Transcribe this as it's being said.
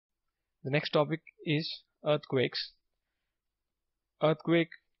The next topic is earthquakes. Earthquake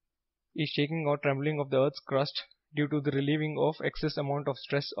is shaking or trembling of the Earth's crust due to the relieving of excess amount of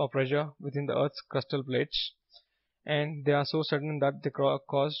stress or pressure within the Earth's crustal plates, and they are so sudden that they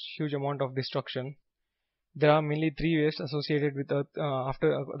cause huge amount of destruction. There are mainly three waves associated with Earth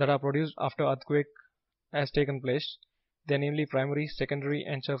that are produced after earthquake has taken place. They are namely primary, secondary,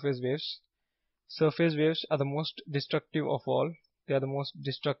 and surface waves. Surface waves are the most destructive of all. They are the most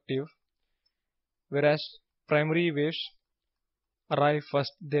destructive, whereas primary waves arrive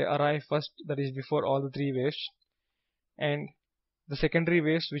first. They arrive first, that is before all the three waves. And the secondary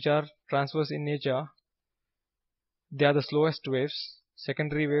waves, which are transverse in nature, they are the slowest waves.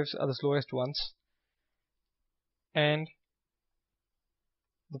 Secondary waves are the slowest ones, and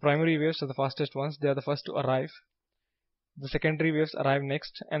the primary waves are the fastest ones. They are the first to arrive. The secondary waves arrive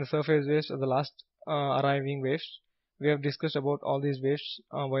next, and the surface waves are the last arriving waves. We have discussed about all these waves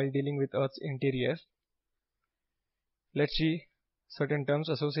while dealing with Earth's interior. Let's see certain terms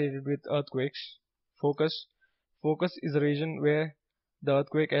associated with earthquakes. Focus. Focus is the region where the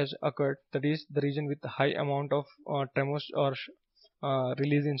earthquake has occurred, that is the region with the high amount of tremors or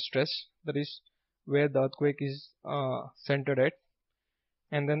release in stress, that is where the earthquake is centered at.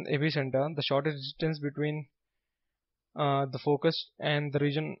 And then epicenter, the shortest distance between the focus and the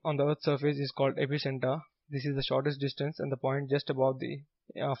region on the Earth's surface is called epicenter. This is the shortest distance, and the point just above the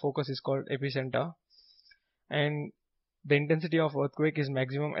focus is called epicenter. And the intensity of earthquake is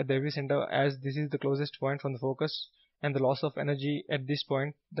maximum at the epicenter, as this is the closest point from the focus, and the loss of energy at this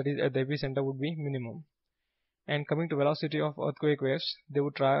point, that is at the epicenter, would be minimum. And coming to velocity of earthquake waves, they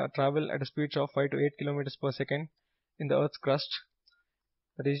would travel at a speed of 5 to 8 kilometers per second in the Earth's crust,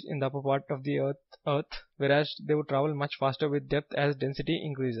 that is in the upper part of the Earth, whereas they would travel much faster with depth as density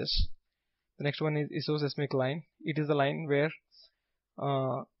increases. The next one is isoseismic line. It is the line where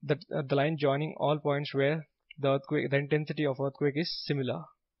the line joining all points where the intensity of earthquake is similar.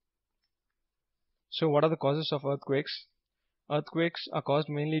 So what are the causes of earthquakes? Earthquakes are caused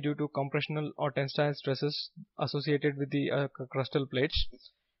mainly due to compressional or tensile stresses associated with the crustal plates.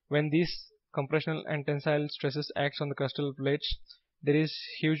 When these compressional and tensile stresses act on the crustal plates, there is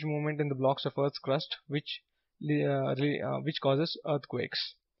huge movement in the blocks of Earth's crust, which causes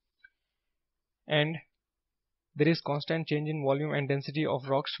earthquakes. And there is constant change in volume and density of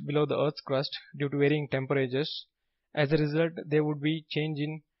rocks below the Earth's crust due to varying temperatures. As a result, there would be change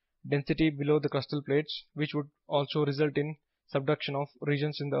in density below the crustal plates, which would also result in subduction of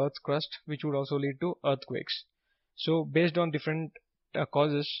regions in the Earth's crust, which would also lead to earthquakes. So based on different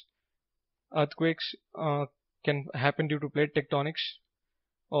causes, earthquakes can happen due to plate tectonics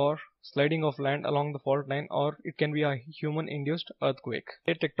or sliding of land along the fault line, or it can be a human induced earthquake.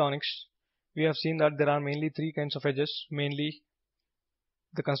 Plate tectonics, we have seen that there are mainly three kinds of edges, mainly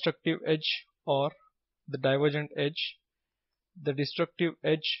the constructive edge or the divergent edge, the destructive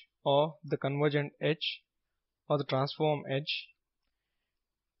edge or the convergent edge, or the transform edge.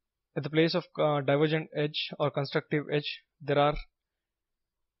 At the place of divergent edge or constructive edge, there are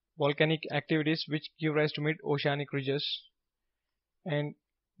volcanic activities which give rise to mid-oceanic ridges, and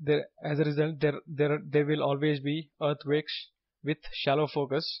as a result there will always be earthquakes with shallow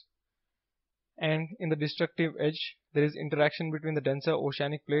focus. And in the destructive edge, there is interaction between the denser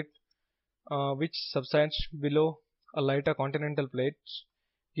oceanic plate which subsides below a lighter continental plate,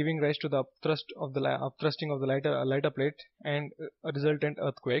 giving rise to the upthrusting of the lighter plate and resultant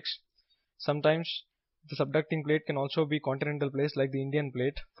earthquakes. Sometimes the subducting plate can also be continental plates like the Indian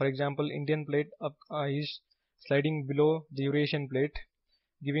plate. For example, Indian plate is sliding below the Eurasian plate,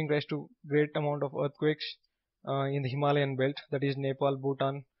 giving rise to great amount of earthquakes in the Himalayan belt, that is Nepal,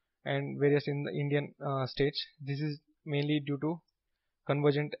 Bhutan, and various in the Indian states. This is mainly due to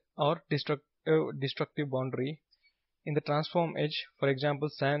convergent or destructive boundary. In the transform edge, for example,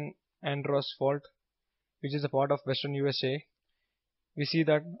 San Andreas fault, which is a part of western USA, we see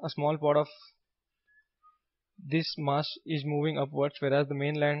that a small part of this mass is moving upwards, whereas the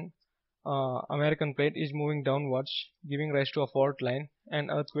mainland American plate is moving downwards, giving rise to a fault line, and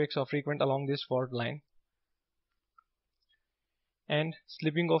earthquakes are frequent along this fault line. And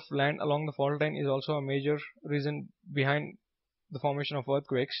slipping of land along the fault line is also a major reason behind the formation of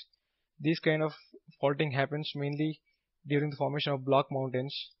earthquakes. This kind of faulting happens mainly during the formation of block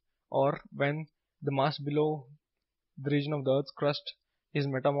mountains, or when the mass below the region of the Earth's crust is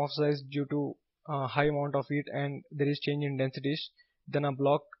metamorphosized due to a high amount of heat and there is change in densities. Then a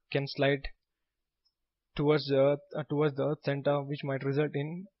block can slide towards the Earth center, which might result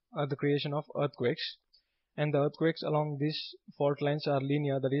in the creation of earthquakes. And the earthquakes along these fault lines are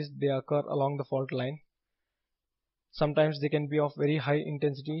linear, that is, they occur along the fault line. Sometimes they can be of very high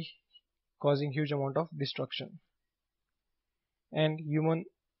intensity, causing huge amount of destruction. And human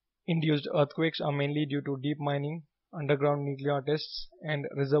induced earthquakes are mainly due to deep mining, underground nuclear tests, and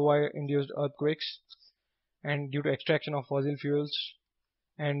reservoir induced earthquakes, and due to extraction of fossil fuels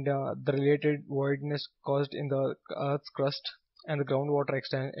and the related voidness caused in the earth's crust and the groundwater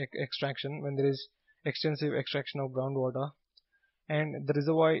extraction when there is extensive extraction of groundwater. And the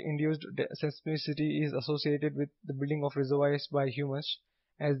reservoir induced seismicity is associated with the building of reservoirs by humans,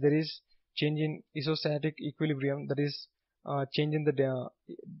 as there is change in isostatic equilibrium, that is change in the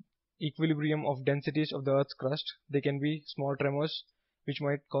equilibrium of densities of the earth's crust. They can be small tremors which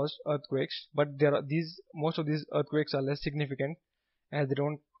might cause earthquakes, but most of these earthquakes are less significant as they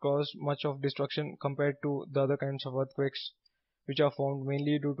don't cause much of destruction compared to the other kinds of earthquakes which are formed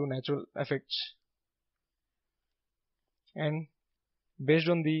mainly due to natural effects. And based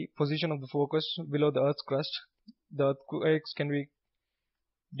on the position of the focus below the earth's crust, the earthquakes can be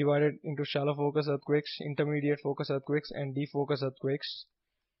divided into shallow focus earthquakes, intermediate focus earthquakes, and deep focus earthquakes.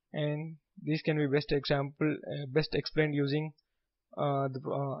 And these can be best explained using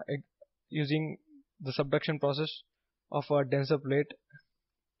using the subduction process of a denser plate.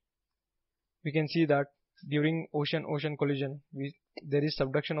 We can see that during ocean collision there is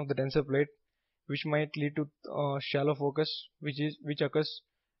subduction of the denser plate, which might lead to shallow focus, which occurs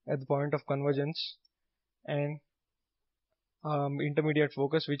at the point of convergence, and intermediate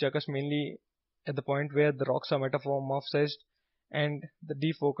focus, which occurs mainly at the point where the rocks are metamorphosized, and the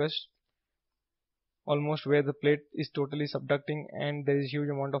deep focus, almost where the plate is totally subducting and there is huge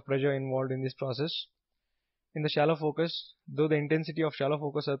amount of pressure involved in this process. In the shallow focus, though the intensity of shallow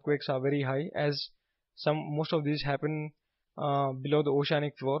focus earthquakes are very high, as most of these happen below the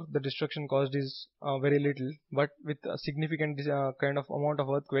oceanic floor, the destruction caused is very little, but with a significant kind of amount of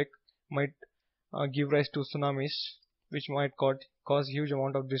earthquake might give rise to tsunamis, which might cause huge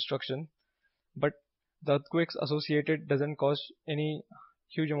amount of destruction. But the earthquakes associated doesn't cause any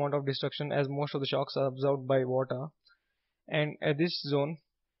huge amount of destruction, as most of the shocks are absorbed by water. And at this zone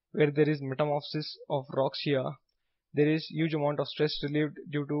where there is metamorphosis of rocks here, there is huge amount of stress relieved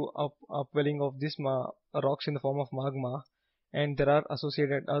due to upwelling of these rocks in the form of magma, and there are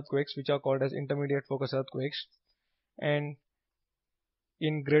associated earthquakes which are called as intermediate focus earthquakes. And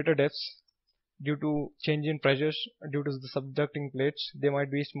in greater depths, due to change in pressures due to the subducting plates, there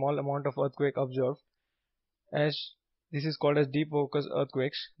might be small amount of earthquake observed, as this is called as deep focus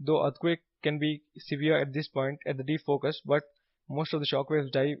earthquakes. Though earthquake can be severe at this point at the deep focus, but most of the shock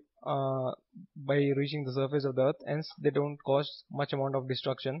waves die by reaching the surface of the earth, hence they don't cause much amount of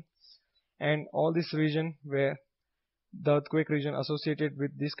destruction. And all this region where the earthquake region associated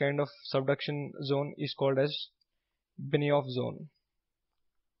with this kind of subduction zone is called as Benioff zone.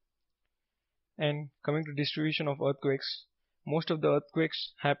 And coming to distribution of earthquakes, most of the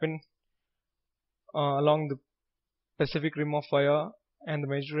earthquakes happen along the Pacific Rim of Fire and the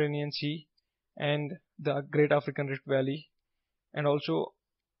Mediterranean Sea and the Great African Rift Valley, and also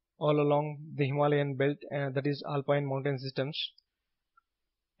all along the Himalayan belt, that is alpine mountain systems.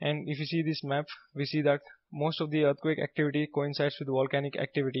 And if you see this map, we see that most of the earthquake activity coincides with volcanic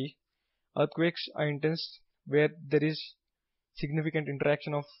activity. Earthquakes are intense where there is significant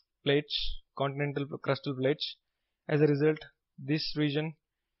interaction of plates, continental crustal plates. As a result, this region,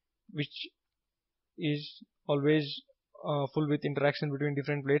 which is always full with interaction between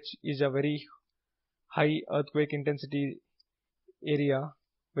different plates, is a very high earthquake intensity area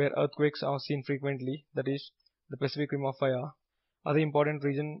where earthquakes are seen frequently, that is the Pacific Rim of Fire. Other important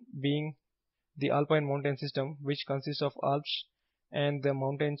region being the alpine mountain system, which consists of Alps and the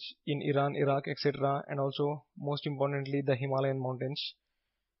mountains in Iran, Iraq, etc., and also most importantly the Himalayan mountains.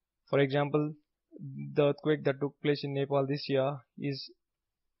 For example, the earthquake that took place in Nepal this year is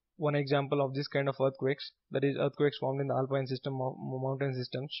one example of this kind of earthquakes, that is earthquakes formed in the alpine system of mountain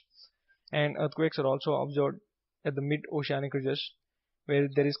systems. And earthquakes are also observed at the mid-oceanic ridges where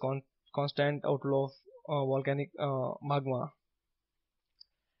there is constant outflow of volcanic magma.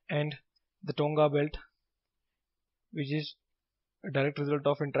 And the Tonga belt, which is a direct result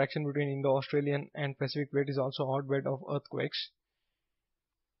of interaction between Indo-Australian and Pacific plate, is also a hotbed of earthquakes.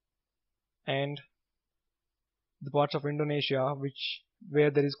 And the parts of Indonesia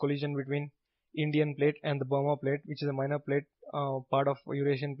where there is collision between Indian plate and the Burma plate, which is a minor plate part of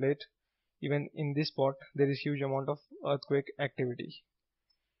Eurasian plate, even in this spot there is huge amount of earthquake activity.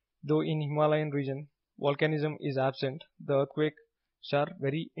 Though in Himalayan region volcanism is absent, the earthquakes are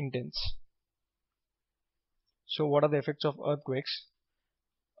very intense. So what are the effects of earthquakes?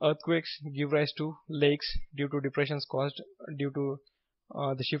 Earthquakes give rise to lakes due to depressions caused due to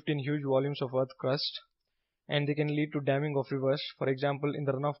the shift in huge volumes of earth crust, and they can lead to damming of rivers. For example, in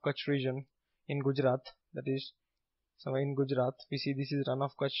the Run of Kutch region, in Gujarat, that is somewhere in Gujarat. We see this is Run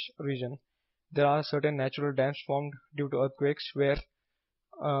of Kutch region. There are certain natural dams formed due to earthquakes where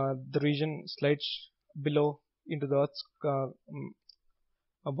the region slides below into the earth's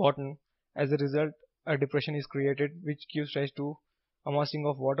bottom. As a result, a depression is created which gives rise to amassing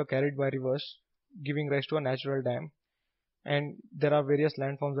of water carried by rivers, giving rise to a natural dam. And there are various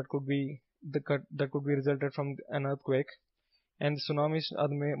landforms that could be resulted from an earthquake. And tsunamis are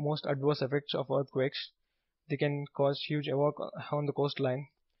the most adverse effects of earthquakes. They can cause huge havoc on the coastline,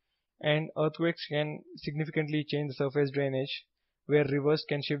 and earthquakes can significantly change the surface drainage, where rivers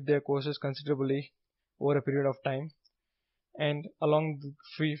can shift their courses considerably over a period of time. And along the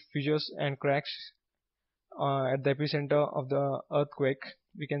fissures and cracks at the epicenter of the earthquake,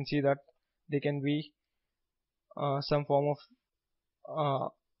 we can see that there can be some form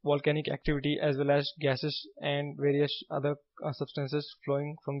of volcanic activity as well as gases and various other substances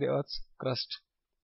flowing from the earth's crust.